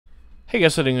Hey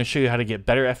guys, so I'm going to show you how to get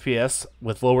better FPS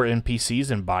with lower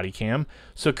NPCs in Bodycam.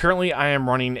 So currently I am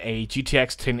running a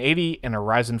GTX 1080 and a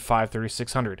Ryzen 5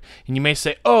 3600. And you may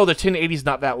say, oh, the 1080 is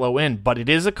not that low end, but it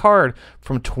is a card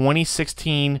from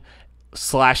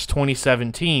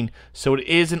 2016/2017. So it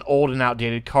is an old and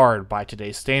outdated card by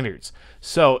today's standards.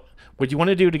 So what you want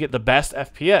to do to get the best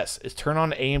FPS is turn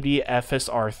on AMD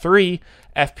FSR 3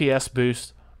 FPS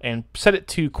boost and set it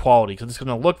to quality because it's going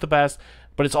to look the best,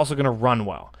 but it's also going to run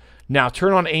well. Now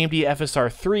turn on AMD FSR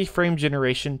 3 frame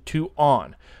generation to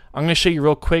on. I'm going to show you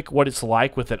real quick what it's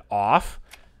like with it off,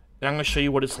 and I'm going to show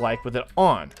you what it's like with it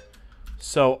on.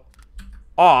 So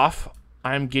off,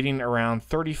 I'm getting around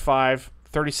 35,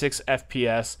 36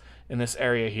 FPS in this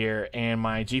area here, and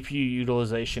my GPU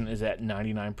utilization is at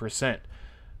 99%.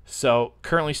 So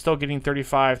currently still getting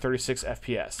 35, 36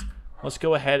 FPS. Let's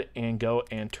go ahead and go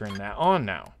and turn that on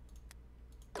now.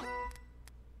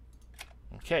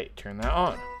 Okay, turn that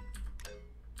on.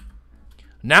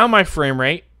 Now my frame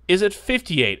rate is at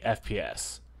 58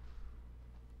 FPS.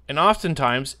 And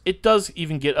oftentimes, it does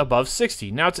even get above 60.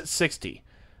 Now it's at 60.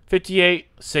 58,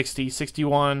 60,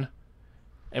 61.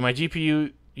 And my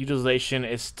GPU utilization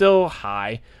is still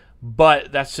high,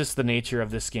 but that's just the nature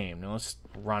of this game. Now let's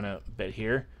run a bit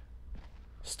here.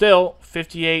 Still,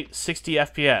 58, 60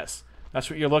 FPS.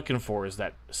 That's what you're looking for, is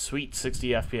that sweet 60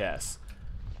 FPS.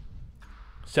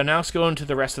 So now let's go into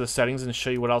the rest of the settings and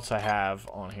show you what else I have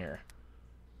on here.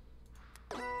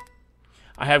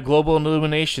 I have global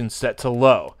illumination set to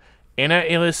low.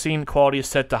 Anti-aliasing quality is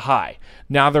set to high.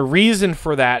 Now the reason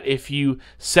for that, if you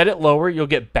set it lower, you'll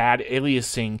get bad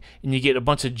aliasing and you get a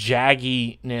bunch of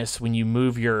jagginess when you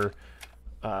move your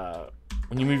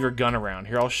gun around.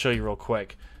 Here, I'll show you real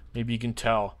quick. Maybe you can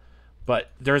tell,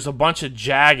 but there's a bunch of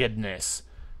jaggedness,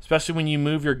 especially when you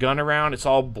move your gun around. It's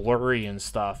all blurry and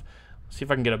stuff. Let's see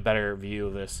if I can get a better view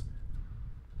of this.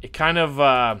 It kind of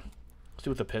let's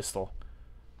do it with a pistol.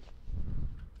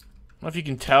 I don't know if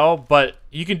you can tell, but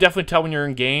you can definitely tell when you're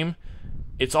in game.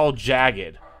 It's all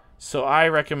jagged. So I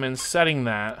recommend setting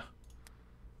that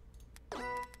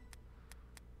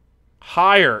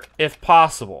higher if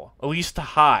possible, at least to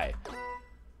high,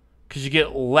 because you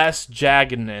get less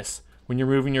jaggedness when you're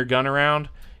moving your gun around.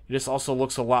 It just also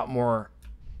looks a lot more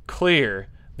clear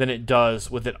than it does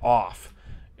with it off.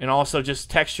 And also just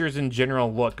textures in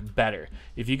general look better.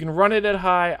 If you can run it at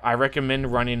high, I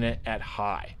recommend running it at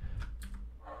high.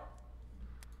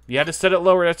 You had to set it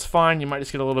lower, that's fine. You might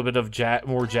just get a little bit of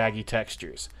more jaggy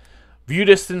textures. View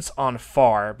distance on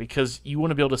far, because you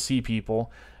want to be able to see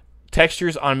people.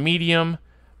 Textures on medium,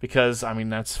 because, I mean,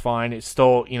 that's fine. It's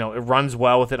still, you know, it runs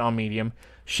well with it on medium.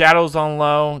 Shadows on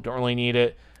low, don't really need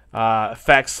it.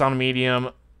 Effects on medium.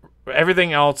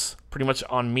 Everything else, pretty much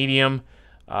on medium.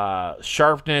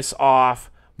 Sharpness off.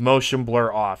 Motion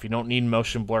blur off. You don't need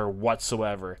motion blur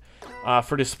whatsoever.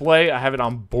 For display, I have it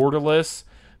on borderless,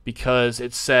 because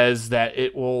it says that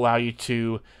it will allow you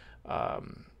to, what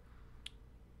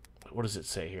does it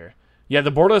say here? Yeah,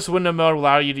 the borderless window mode will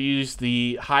allow you to use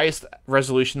the highest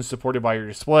resolution supported by your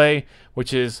display,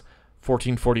 which is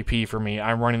 1440p for me.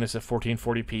 I'm running this at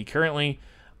 1440p currently.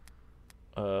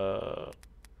 No,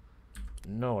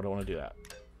 I don't want to do that.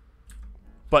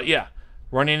 But yeah,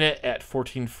 running it at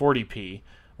 1440p.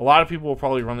 A lot of people will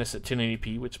probably run this at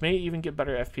 1080p, which may even get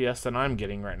better FPS than I'm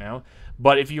getting right now.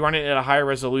 But if you run it at a higher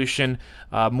resolution,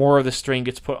 more of the strain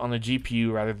gets put on the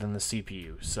GPU rather than the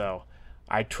CPU. So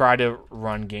I try to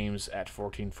run games at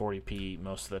 1440p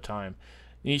most of the time.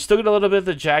 And you still get a little bit of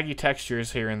the jaggy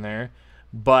textures here and there,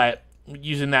 but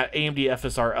using that AMD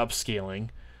FSR upscaling.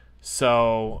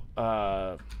 So,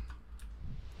 but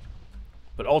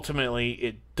ultimately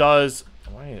it does.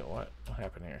 Wait, what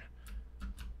happened here?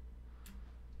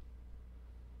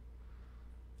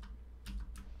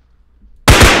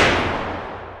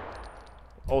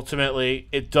 Ultimately,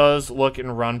 it does look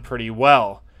and run pretty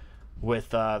well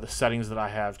with the settings that I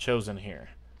have chosen here.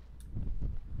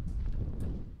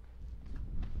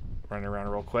 Running around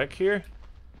real quick here.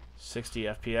 60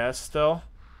 FPS still.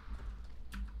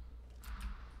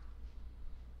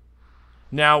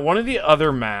 Now, one of the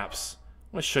other maps,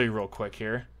 I'm going to show you real quick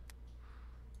here.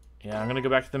 Yeah, I'm going to go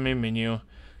back to the main menu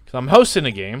because I'm hosting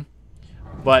a game.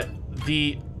 But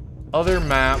the other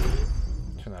map,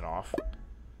 turn that off.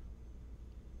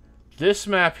 This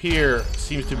map here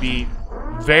seems to be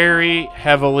very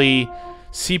heavily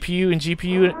CPU and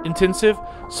GPU intensive.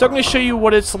 So I'm going to show you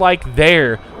what it's like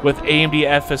there with AMD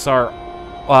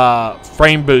FSR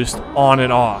frame boost on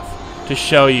and off to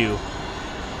show you.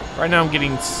 Right now I'm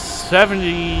getting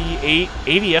 78,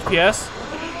 80 FPS.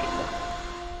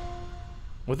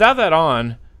 Without that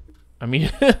on, I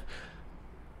mean,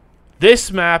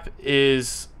 this map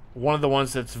is one of the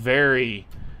ones that's very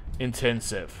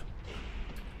intensive.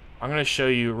 I'm going to show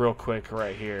you real quick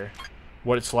right here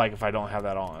what it's like if I don't have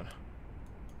that on.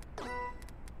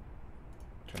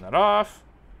 Turn that off.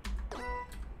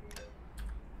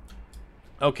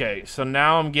 Okay, so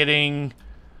now I'm getting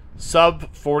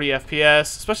sub 40 FPS,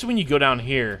 especially when you go down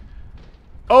here.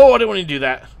 Oh, I didn't want to do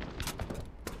that.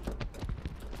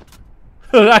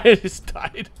 I just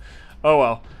died. Oh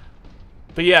well.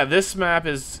 But yeah, this map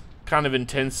is kind of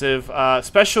intensive,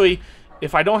 especially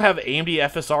if I don't have AMD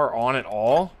FSR on at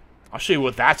all. I'll show you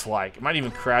what that's like. It might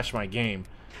even crash my game.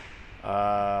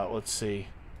 Let's see.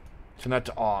 Turn that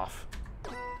to off.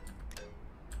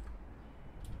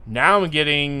 Now I'm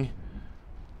getting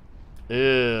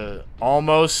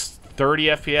almost 30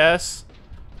 FPS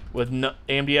with no,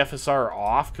 AMD FSR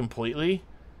off completely.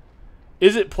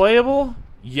 Is it playable?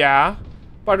 Yeah,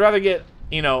 but I'd rather get,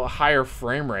 you know, a higher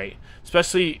frame rate,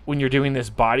 especially when you're doing this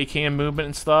body cam movement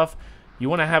and stuff. You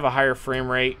want to have a higher frame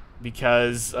rate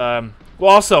because, well,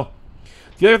 also,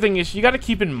 the other thing is you got to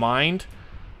keep in mind,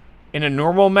 in a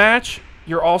normal match,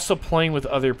 you're also playing with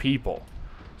other people.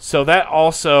 So that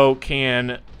also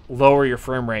can lower your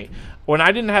frame rate. When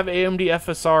I didn't have AMD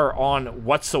FSR on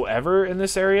whatsoever in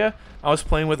this area, I was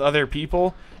playing with other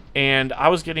people, and I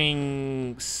was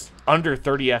getting under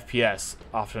 30 FPS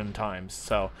oftentimes.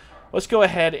 So let's go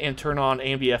ahead and turn on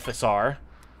AMD FSR.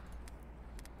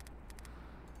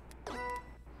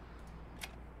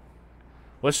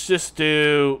 Let's just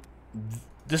do...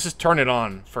 This is turn it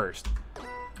on first.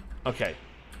 Okay.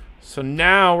 So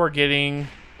now we're getting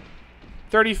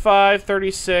 35,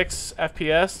 36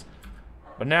 FPS.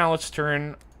 But now let's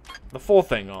turn the full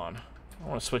thing on. I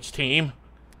want to switch team.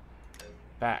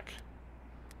 Back.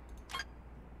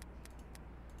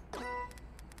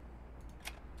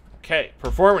 Okay,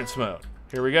 performance mode.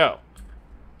 Here we go.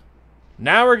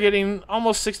 Now we're getting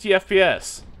almost 60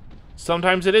 FPS.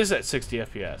 Sometimes it is at 60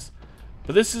 FPS.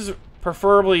 But this is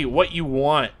preferably what you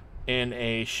want in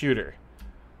a shooter.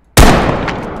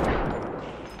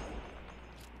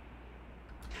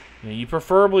 You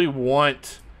preferably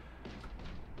want...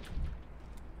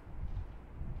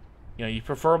 You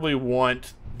preferably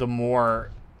want the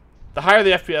higher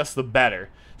the FPS, the better.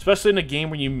 Especially in a game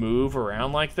when you move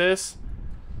around like this.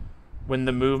 When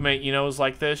the movement, is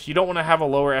like this. You don't want to have a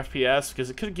lower FPS because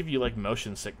it could give you, like,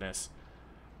 motion sickness.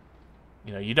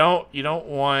 You don't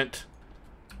want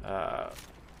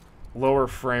lower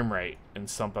frame rate in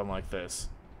something like this.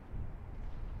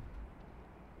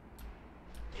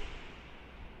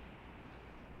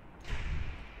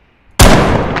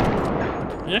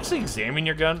 Can you actually examine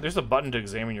your gun? There's a button to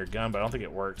examine your gun, but I don't think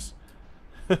it works.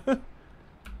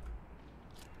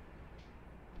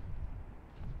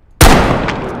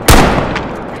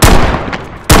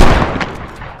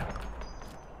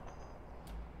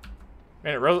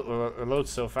 Man, it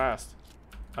loads so fast.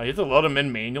 Oh, you have to load them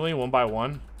in manually, one by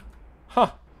one?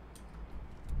 Huh.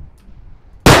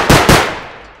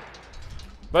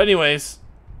 But anyways,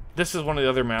 this is one of the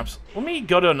other maps. Let me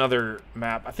go to another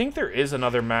map. I think there is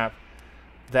another map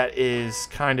that is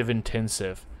kind of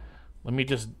intensive. Let me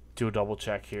just do a double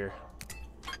check here.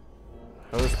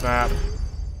 Host map.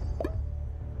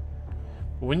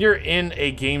 When you're in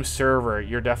a game server,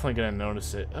 you're definitely going to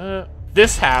notice it.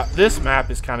 This map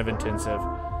is kind of intensive.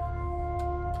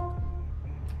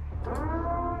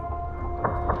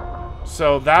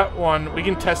 So that one, we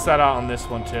can test that out on this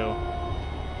one too.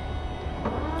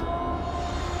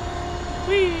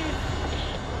 Whee!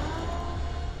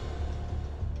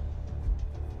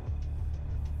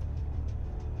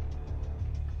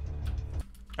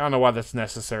 I don't know why that's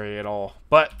necessary at all,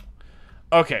 but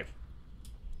okay.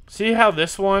 See how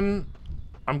this one,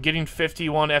 I'm getting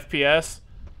 51 FPS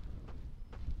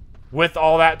with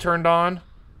all that turned on?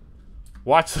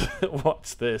 Watch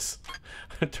this.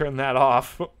 Turn that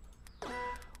off.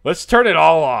 Let's turn it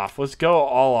all off. Let's go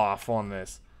all off on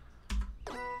this.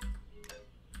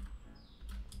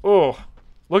 Oh,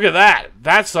 look at that.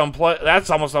 That's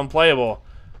almost unplayable.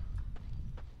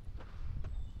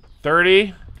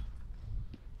 30.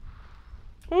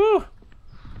 Woo.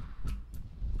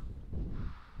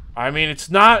 I mean, it's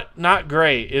not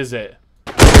great, is it?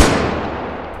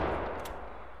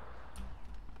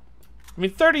 I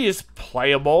mean, 30 is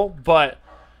playable, but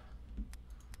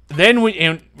then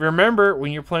and remember,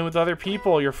 when you're playing with other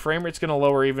people, your frame rate's going to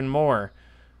lower even more.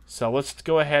 So let's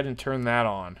go ahead and turn that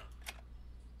on.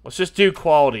 Let's just do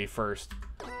quality first.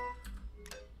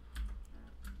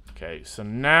 Okay, so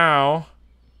now,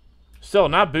 still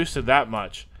not boosted that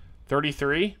much.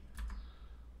 33.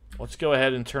 Let's go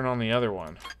ahead and turn on the other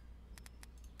one.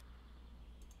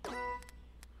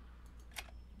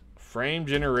 Frame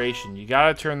generation. You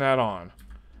gotta turn that on.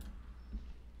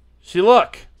 See,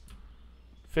 look.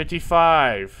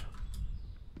 55.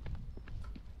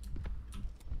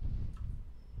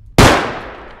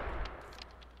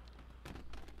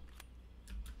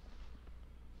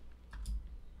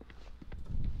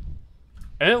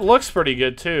 And it looks pretty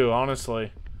good too,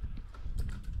 honestly.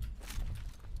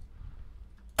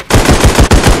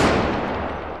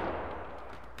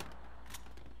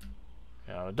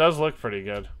 Yeah, it does look pretty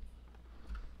good.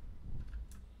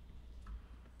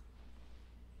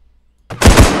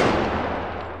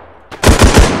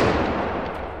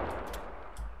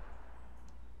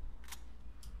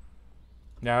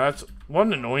 Now that's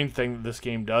one annoying thing that this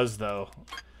game does, though.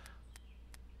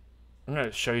 I'm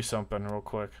gonna show you something real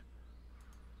quick.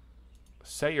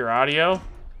 Set your audio.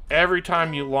 Every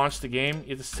time you launch the game,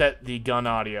 you have to set the gun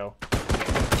audio.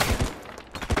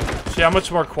 See how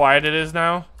much more quiet it is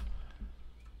now?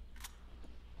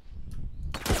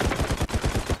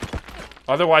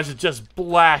 Otherwise, it just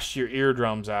blasts your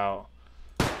eardrums out.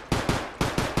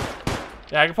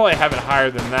 Yeah, I could probably have it higher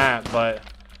than that, but...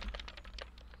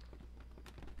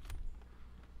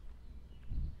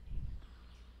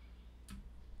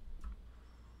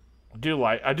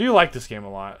 I do like this game a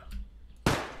lot.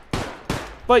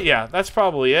 But yeah, that's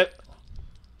probably it.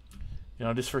 You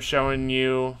know, just for showing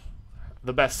you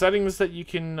the best settings that you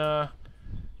can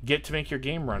get to make your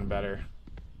game run better.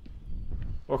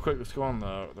 Real quick, let's go on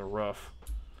the roof.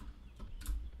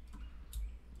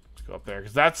 Let's go up there,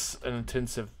 because that's an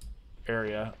intensive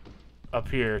area up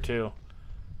here, too.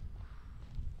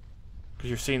 Because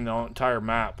you're seeing the entire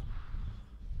map.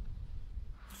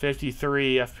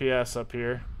 53 FPS up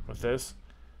here with this.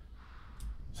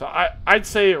 So I'd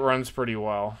say it runs pretty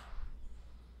well.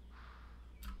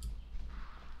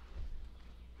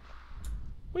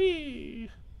 Whee!